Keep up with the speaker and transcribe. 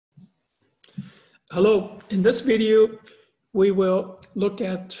Hello, in this video, we will look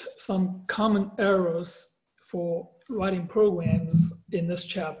at some common errors for writing programs in this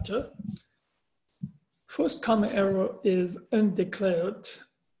chapter. First common error is undeclared,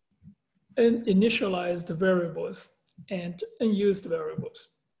 uninitialized variables, and unused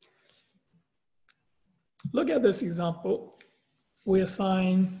variables. Look at this example. We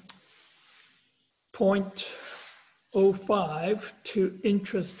assign 0.05 to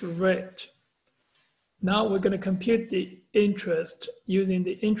interest rate. Now we're going to compute the interest using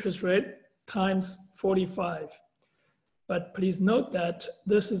the interest rate times 45. But please note that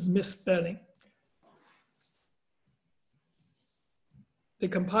this is misspelling. The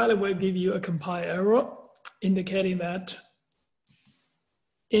compiler will give you a compile error indicating that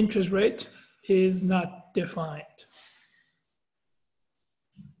interest rate is not defined.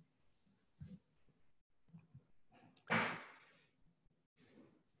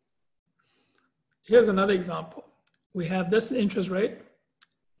 Here's another example. We have this interest rate,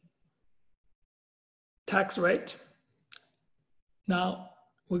 tax rate. Now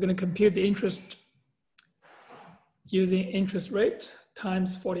we're going to compute the interest using interest rate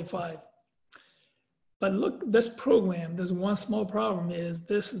times 45. But look, this program, there's one small problem is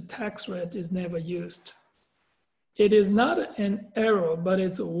this tax rate is never used. It is not an error, but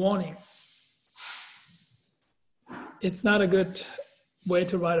it's a warning. It's not a good way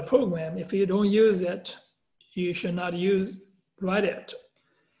to write a program. If you don't use it, you should not write it.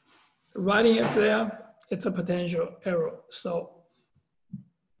 Writing it there, it's a potential error. So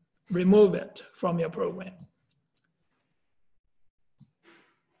remove it from your program.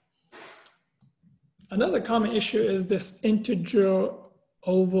 Another common issue is this integer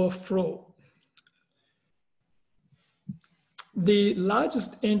overflow. The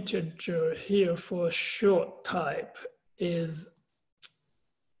largest integer here for short type is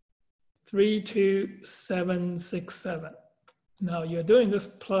 32767. Now you're doing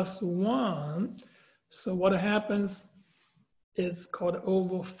this plus 1, so what happens is called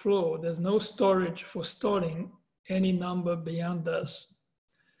overflow. There's no storage for storing any number beyond this.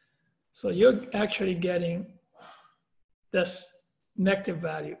 So you're actually getting this negative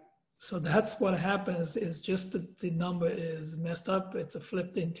value. So that's what happens is just that the number is messed up. It's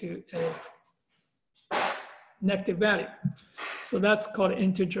flipped into a negative value. So that's called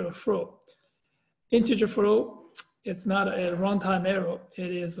integer flow. Integer flow, it's not a runtime error,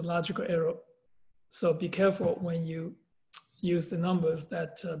 it is a logical error. So be careful when you use the numbers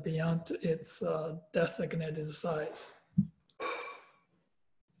that beyond its designated size.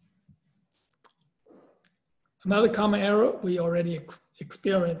 Another common error we already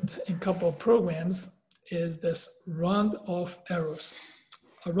experienced in a couple of programs is this round-off errors.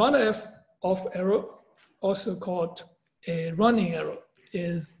 A round-off error, also called a running error,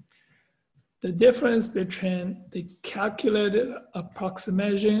 is the difference between the calculated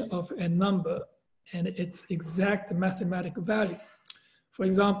approximation of a number and its exact mathematical value. For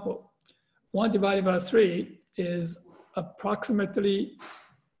example, 1 divided by 3 is approximately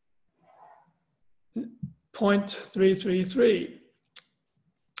 0.333.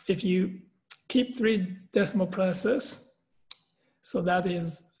 If you keep 3 decimal places, so that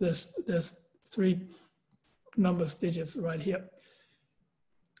is there's 3 digits right here.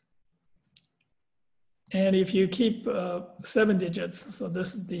 And if you keep 7 digits, so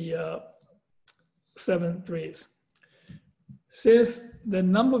this is the 7 threes. Since the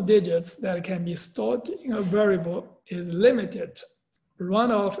number of digits that can be stored in a variable is limited,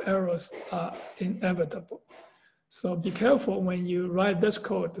 runoff errors are inevitable. So be careful when you write this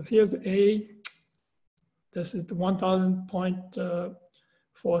code. Here's the A, this is the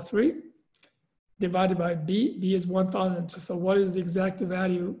 1000.43 divided by B. B is 1000. So what is the exact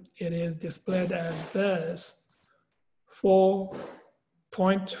value? It is displayed as this,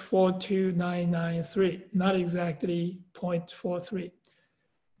 4.42993, not exactly 0.43.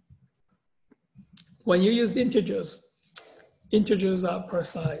 When you use integers, integers are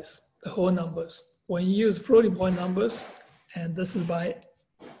precise, the whole numbers. When you use floating point numbers, and this is by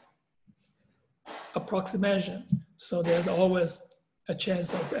approximation, so there's always a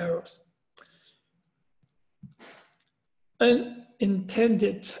chance of errors.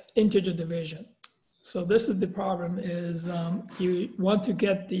 Unintended integer division. So this is the problem is you want to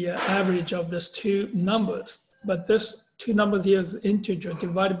get the average of these 2 numbers, but this 2 numbers here is integer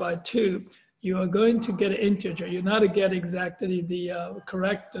divided by 2. You are going to get an integer. You're not going to get exactly the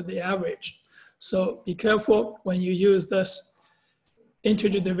the average. So be careful when you use this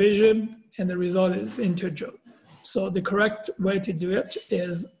integer division and the result is integer. So the correct way to do it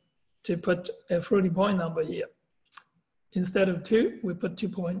is to put a floating point number here. Instead of 2, we put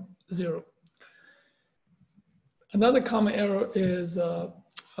 2.0. Another common error is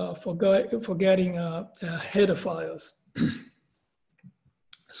forgetting header files.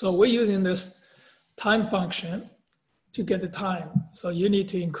 So we're using this time function to get the time. So you need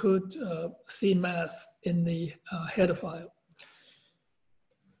to include CMath in the header file.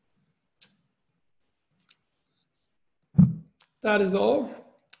 That is all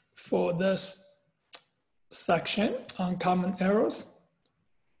for this section on common errors.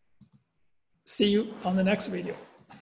 See you on the next video.